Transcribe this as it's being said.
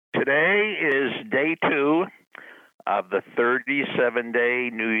Today is day 2 of the 37-day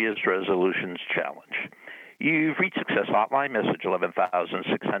New Year's Resolutions Challenge. You've reached Success Hotline, message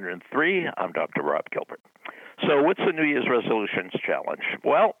 11,603. I'm Dr. Rob Gilbert. So what's the New Year's Resolutions Challenge?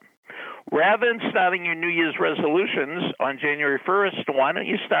 Well, rather than starting your New Year's resolutions on January 1st, why don't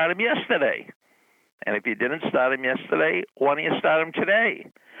you start them yesterday? And if you didn't start them yesterday, why don't you start them today?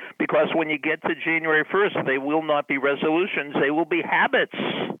 Because when you get to January 1st, they will not be resolutions, they will be habits.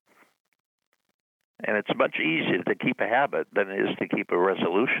 And it's much easier to keep a habit than it is to keep a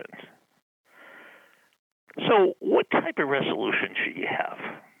resolution. So what type of resolution should you have?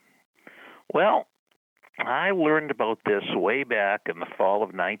 Well, I learned about this way back in the fall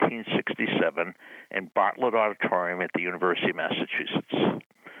of 1967 in Bartlett Auditorium at the University of Massachusetts.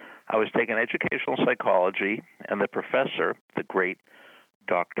 I was taking educational psychology, and the professor, the great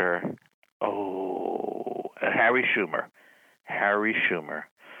Dr. Harry Schumer,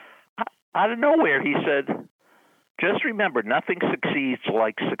 out of nowhere he said, just remember, nothing succeeds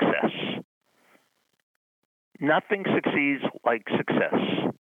like success. Nothing succeeds like success.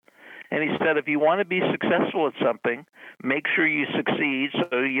 And he said, if you want to be successful at something, make sure you succeed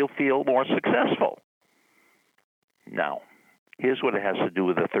so you'll feel more successful. Now, here's what it has to do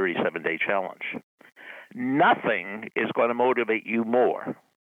with the 37-day challenge. Nothing is going to motivate you more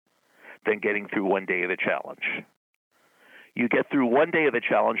than getting through one day of the challenge. You get through one day of the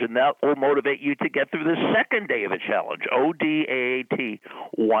challenge, and that will motivate you to get through the second day of the challenge, ODAAT,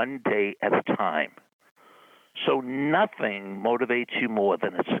 one day at a time. So nothing motivates you more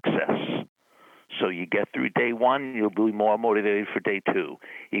than a success. So you get through day 1, you'll be more motivated for day 2.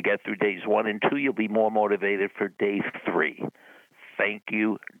 You get through days 1 and 2, you'll be more motivated for day 3. Thank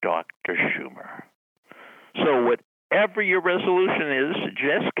you, Dr. Schumer. So whatever your resolution is,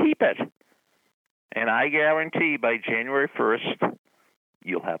 just keep it. And I guarantee by January 1st,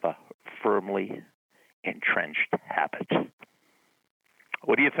 you'll have a firmly entrenched habit.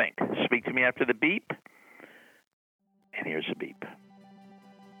 What do you think? Speak to me after the beep. And here's a beep.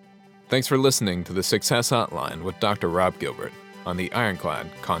 Thanks for listening to the Success Hotline with Dr. Rob Gilbert on the Ironclad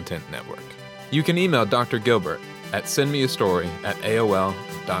Content Network. You can email Dr. Gilbert at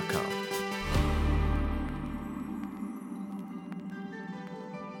sendmeastory@aol.com.